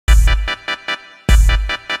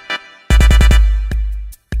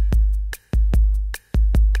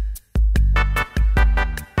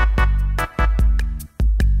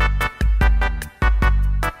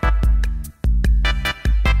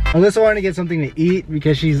Alyssa wanted to get something to eat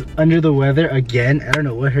because she's under the weather again. I don't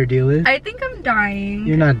know what her deal is. I think I'm dying.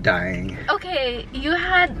 You're not dying. Okay,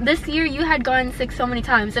 this year you had gotten sick so many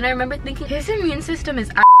times, and I remember thinking his immune system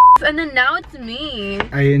is and then now it's me.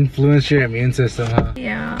 I influenced your immune system, huh?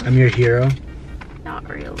 Yeah. I'm your hero. Not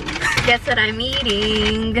really. Guess what I'm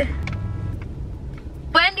eating?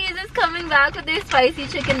 Wendy's is coming back with their spicy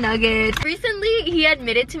chicken nuggets. Recently, he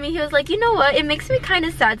admitted to me, he was like, you know what? It makes me kind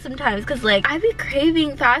of sad sometimes because like I be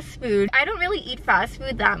craving fast food. I don't really eat fast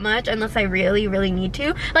food that much unless I really, really need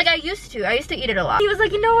to. Like I used to eat it a lot. He was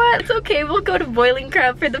like, you know what? It's okay. We'll go to Boiling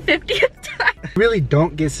Crab for the 50th time. Really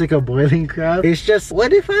don't get sick of Boiling Crab. It's just,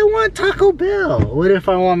 what if I want Taco Bell? What if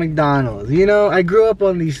I want McDonald's? You know, I grew up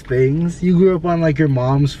on these things. You grew up on like your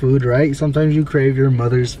mom's food, right? Sometimes you crave your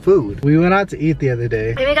mother's food. We went out to eat the other day.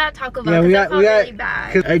 And we got Taco Bell. Yeah, we got really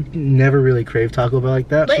bad. Cause I never really craved Taco Bell like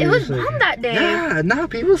that. But so it was like, bomb that day. Yeah, nah,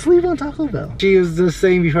 people sleep on Taco Bell. She was just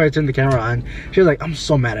saying before I turned the camera on, she was like, I'm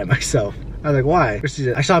so mad at myself. I was like, why? She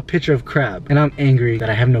said, I saw a picture of crab and I'm angry that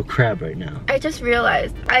I have no crab right now. I just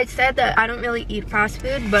realized, I said that I don't really eat fast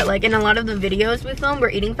food, but like in a lot of the videos we film, we're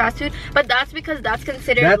eating fast food. But that's because that's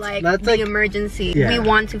considered like the emergency. Yeah. We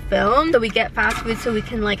want to film, so we get fast food so we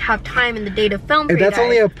can like have time in the day to film for you that's guys.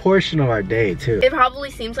 Only a portion of our day too. It probably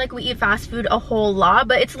seems like we eat fast food a whole lot,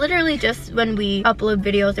 but it's literally just when we upload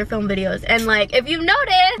videos or film videos. And like, if you've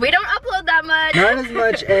noticed, we don't upload that much. Not as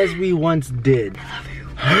much as we once did. I love you.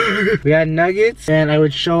 We had nuggets and I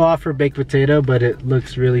would show off her baked potato, but it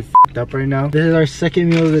looks really f***ed up right now. This is our second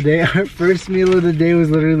meal of the day. Our first meal of the day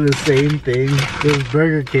was literally the same thing. It was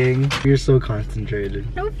Burger King. You're so concentrated.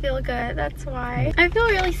 I don't feel good, that's why. I feel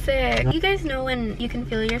really sick. You guys know when you can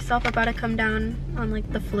feel yourself about to come down on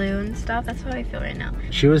like the flu and stuff? That's how I feel right now.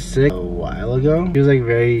 She was sick a while ago. She was like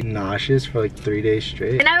very nauseous for like 3 days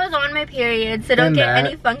straight. And I was on my period, so don't get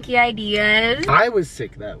any funky ideas. I was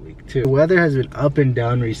sick that week too. The weather has been up and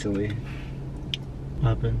down recently. What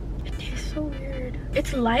happened? It tastes so weird.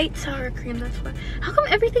 It's light sour cream, that's why. How come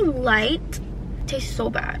everything light tastes so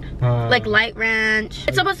bad? Like light ranch.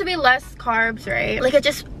 It's supposed to be less carbs, right? Like it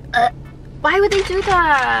just, why would they do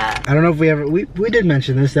that? I don't know if we did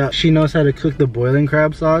mention this, that she knows how to cook the boiling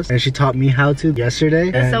crab sauce and she taught me how to yesterday.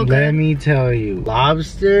 It's so good. Let me tell you,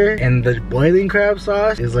 lobster and the boiling crab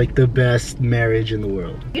sauce is like the best marriage in the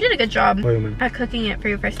world. You did a good job What do you mean? at cooking it for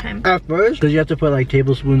your first time. At first, because you have to put like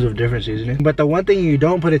tablespoons of different seasoning. But the one thing you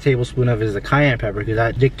don't put a tablespoon of is the cayenne pepper because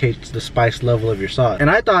that dictates the spice level of your sauce. And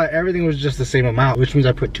I thought everything was just the same amount, which means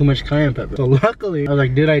I put too much cayenne pepper. So luckily, I was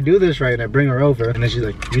like, did I do this right? And I bring her over and then she's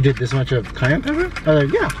like, you did this much of cayenne pepper? I was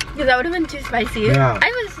like, yeah. Because that would have been too spicy. Yeah.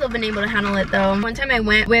 I would have still been able to handle it though. One time I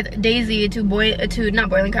went with Daisy to not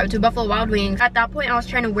Boiling Crab, to Buffalo Wild Wings. At that point, I was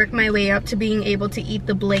trying to work my way up to being able to eat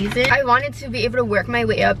the blazon. I wanted to be able to work my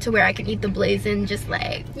way up to where I can eat the blazon just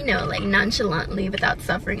like, you know, like nonchalantly without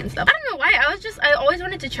suffering and stuff. I don't know why. I always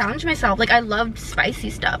wanted to challenge myself. Like I loved spicy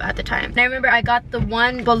stuff at the time. And I remember I got the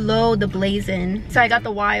one below the blazon. So I got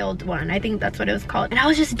the wild one. I think that's what it was called. And I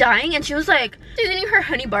was just dying and she was like, she's eating her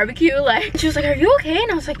honey barbecue. Like, she was like, are you okay?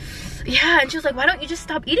 And I was like, yeah. And she was like, why don't you just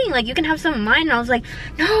stop eating? Like, you can have some of mine. And I was like,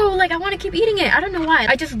 no, like I want to keep eating it. I don't know why.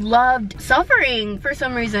 I just loved suffering for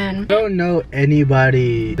some reason. I don't know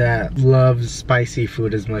anybody that loves spicy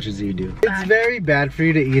food as much as you do. It's very bad for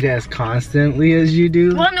you to eat it as constantly as you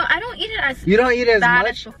do. Well, no, I don't eat it as You don't eat it as bad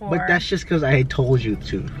much, as before. but that's just because I told you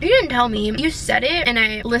to. You didn't tell me. You said it and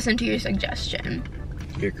I listened to your suggestion.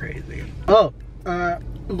 You're crazy. Oh,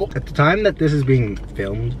 at the time that this is being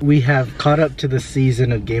filmed, we have caught up to the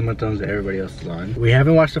season of Game of Thrones that everybody else is on. We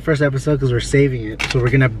haven't watched the first episode because we're saving it. So we're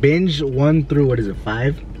gonna binge 1 through, what is it,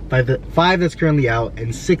 5? 5 that's currently out,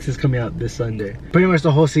 and 6 is coming out this Sunday. Pretty much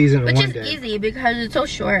the whole season in one day. Which is easy because it's so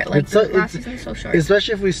short. Like the last season is so short.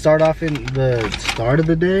 Especially if we start off in the start of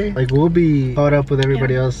the day, like we'll be caught up with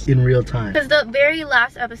everybody else in real time. Because the very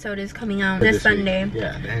last episode is coming out this Sunday. Week.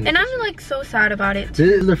 Yeah. And I'm like so sad about it.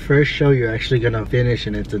 This is the first show you're actually gonna finish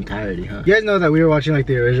in its entirety, huh? You guys know that we were watching like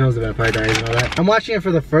the originals, The Vampire Diaries and all that. I'm watching it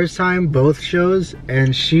for the first time, both shows,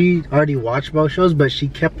 and she already watched both shows, but she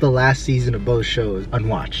kept the last season of both shows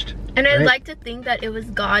unwatched. And I'd like to think that it was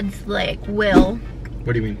God's like will.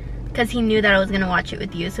 What do you mean? Because he knew that I was gonna watch it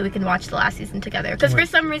with you, so we can watch the last season together. Because for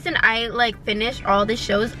some reason I like finished all the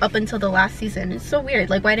shows up until the last season. It's so weird.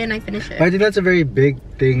 Like, why didn't I finish it? I think that's a very big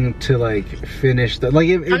thing to like finish the like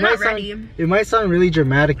it I'm might not sound, ready. it might sound really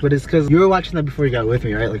dramatic, but it's because you were watching that before you got with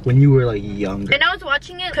me, right? Like when you were like younger. And I was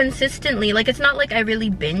watching it consistently. Like it's not like I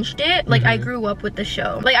really binged it. Like I grew up with the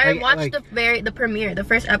show. Like I watched the premiere, the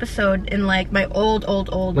first episode in like my old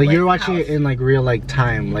like you're watching house. it in like real like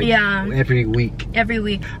time, like yeah, every week. Every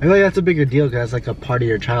week. I feel like that's a bigger deal because that's like a part of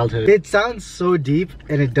your childhood. It sounds so deep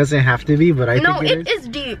and it doesn't have to be, but I think it is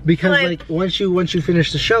deep. Because like once you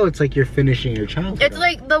finish the show, it's like you're finishing your childhood. It's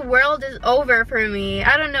like the world is over for me.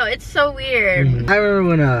 I don't know. It's so weird. I remember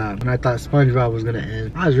when I thought SpongeBob was gonna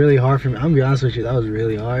end. That was really hard for me. I'm gonna be honest with you, that was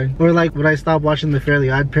really hard. Or like when I stopped watching The Fairly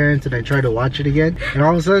Odd Parents and I tried to watch it again, and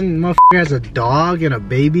all of a sudden, motherfucker has a dog and a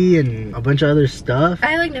baby and a bunch of other stuff.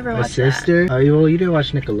 I like never watched a sister. that. Well, you didn't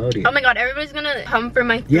watch Nickelodeon. Oh my god, everybody's gonna come for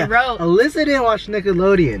my yeah. throat. Alyssa didn't watch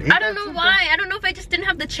Nickelodeon. I don't know why. I don't know if I just didn't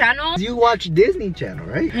have the channel. You watch Disney Channel,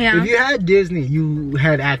 right? Yeah. If you had Disney, you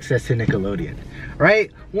had access to Nickelodeon,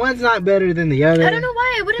 right? One's not better than the other. I don't know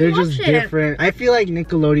why. I wouldn't They're watch just it. different. I feel like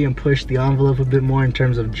Nickelodeon pushed the envelope a bit more in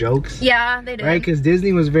terms of jokes. Yeah, they did. Right? Because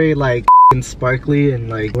Disney was very like and sparkly and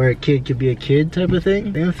like where a kid could be a kid type of thing.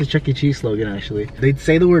 I think that's the Chuck E. Cheese slogan actually. They'd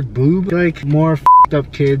say the word boob. Like more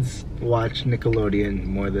up kids watch Nickelodeon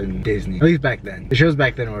more than Disney. At least back then. The shows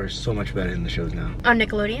back then were so much better than the shows now. On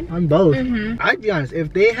Nickelodeon? On both. I'd be honest,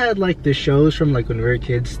 if they had like the shows from like when we were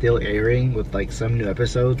kids still airing with like some new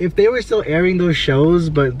episodes, if they were still airing those shows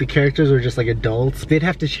but the characters were just like adults, they'd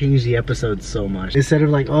have to change the episodes so much. Instead of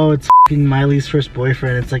like, oh, it's f***ing Miley's first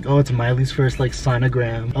boyfriend, it's like, oh, it's Miley's first like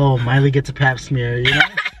sonogram. Oh, Miley gets a pap smear, you know?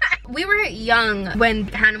 We were young when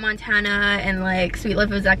Hannah Montana and like Sweet Life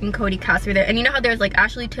of Zack and Cody Cass were there, and you know how there's like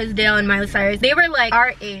Ashley Tisdale and Miley Cyrus. They were like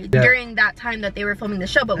our age during that time that they were filming the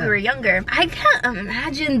show, but we were younger. I can't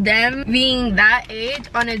imagine them being that age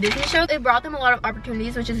on a Disney show. It brought them a lot of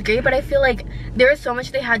opportunities, which is great, but I feel like there was so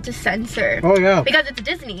much they had to censor. Oh yeah, because it's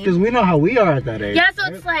Disney. Because we know how we are at that age. Yeah, so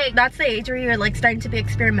it's like that's the age where you're like starting to be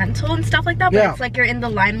experimental and stuff like that, but it's like you're in the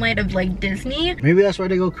limelight of like Disney. Maybe that's why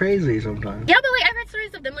they go crazy sometimes. Yeah, but like I've heard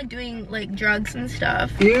stories of them like doing like drugs and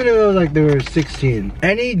stuff. Even if it was like they were 16,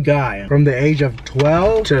 any guy from the age of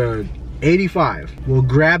 12 to 85 will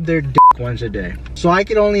grab their dick once a day. So I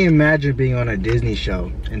could only imagine being on a Disney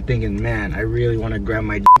show and thinking, man, I really want to grab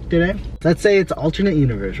my dick today. Let's say it's an alternate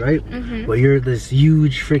universe, right? But you're this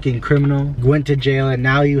huge freaking criminal, went to jail, and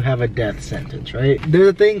now you have a death sentence, right? There's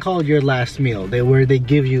a thing called your last meal, where they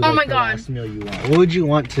give you like, the last meal you want. What would you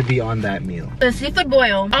want to be on that meal? The seafood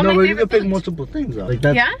boil. No, but you can pick multiple things though. Like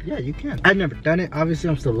that. Yeah? Yeah, you can. I've never done it. Obviously,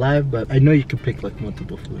 I'm still alive, but I know you can pick like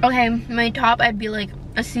multiple foods. Okay, my top, I'd be like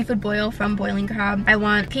a seafood boil from Boiling Crab. I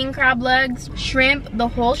want king crab legs, shrimp, the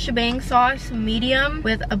whole shebang sauce, medium,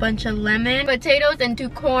 with a bunch of lemon, potatoes and 2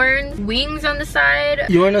 corns, wings on the side.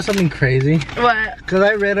 You wanna know something crazy? What? Because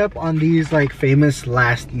I read up on these like famous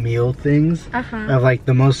last meal things of like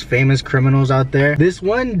the most famous criminals out there. This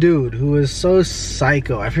one dude who was so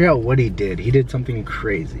psycho, I forgot what he did. He did something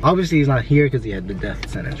crazy. Obviously he's not here because he had the death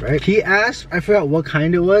sentence, right? He asked, I forgot what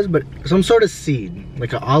kind it was, but some sort of seed,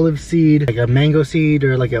 like an olive seed, like a mango seed,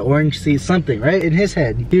 or like an orange seed, something, right? In his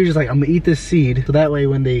head, he was just like, I'm gonna eat this seed so that way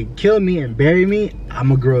when they kill me and bury me, I'm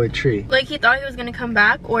gonna grow a tree. Like he thought he was gonna come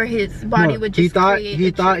back, or his body would just he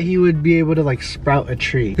thought he would be able to like sprout a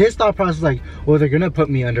tree. His thought process was like, well, they're gonna put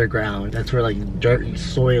me underground. That's where like dirt and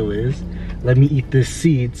soil is. Let me eat this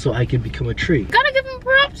seed so I can become a tree. Gotta give him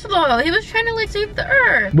props though. He was trying to like save the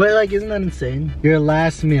earth. But like, isn't that insane? Your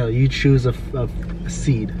last meal, you choose a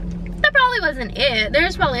seed. That probably wasn't it.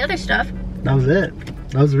 There's probably other stuff. That was it.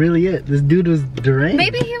 That was really it. This dude was deranged.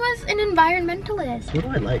 Maybe he was an environmentalist. What do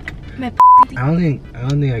I like? My I don't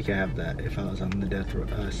think I could have that if I was on the death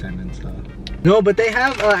sentence though. No, but they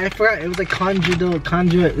have I forgot, it was like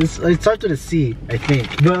it starts with a C, I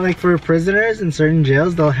think. But like for prisoners in certain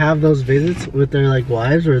jails, they'll have those visits with their like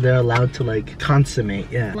wives where they're allowed to like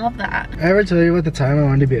consummate. Yeah. Love that. I ever tell you about the time I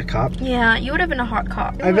wanted to be a cop? Yeah, you would have been a hot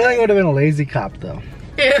cop. I feel like I would have been a lazy cop though.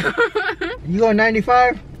 Yeah. You going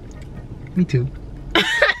 95? Me too.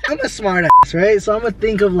 I'm a smart ass, right? So I'm gonna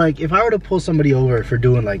think of like, if I were to pull somebody over for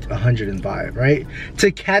doing like 105, right?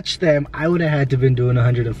 To catch them, I would have had to been doing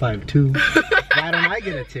 105 too. Why don't I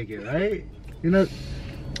get a ticket, right? You know,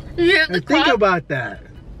 think about that.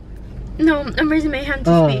 No, I'm raising my hand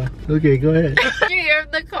to speak. Okay, go ahead. Do you hear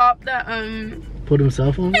the cop that put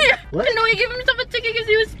himself over? Yeah. What? No, he gave himself a ticket because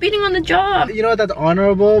he was speeding on the job. You know what, that's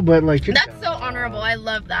honorable, but like that's so honorable. I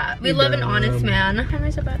love that. We love an honest man. Am I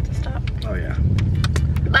about to stop? Oh yeah.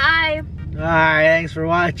 Bye. Alright, thanks for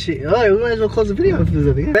watching. Oh, we might as well close the video after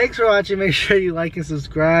this. Thanks for watching. Make sure you like and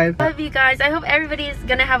subscribe. Love you guys. I hope everybody is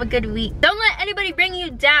gonna have a good week. Don't let anybody bring you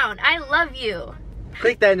down. I love you.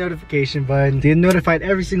 Click that notification button to get notified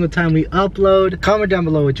every single time we upload. Comment down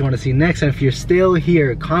below what you want to see next, and if you're still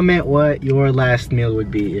here, comment what your last meal would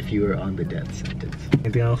be if you were on the death sentence.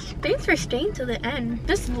 Anything else? Thanks for staying to the end.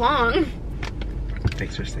 This long.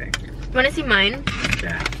 Thanks for staying. Want to see mine?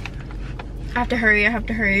 Yeah. I have to hurry.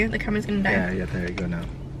 The camera's gonna die. Yeah, there you go now.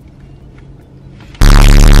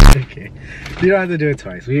 Okay. You don't have to do it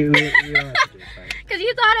twice. We don't have to do it twice. Because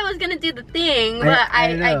you thought I was gonna do the thing, but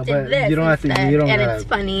I know, did but this you don't have to, instead, you don't and gotta, it's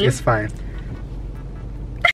funny. It's fine.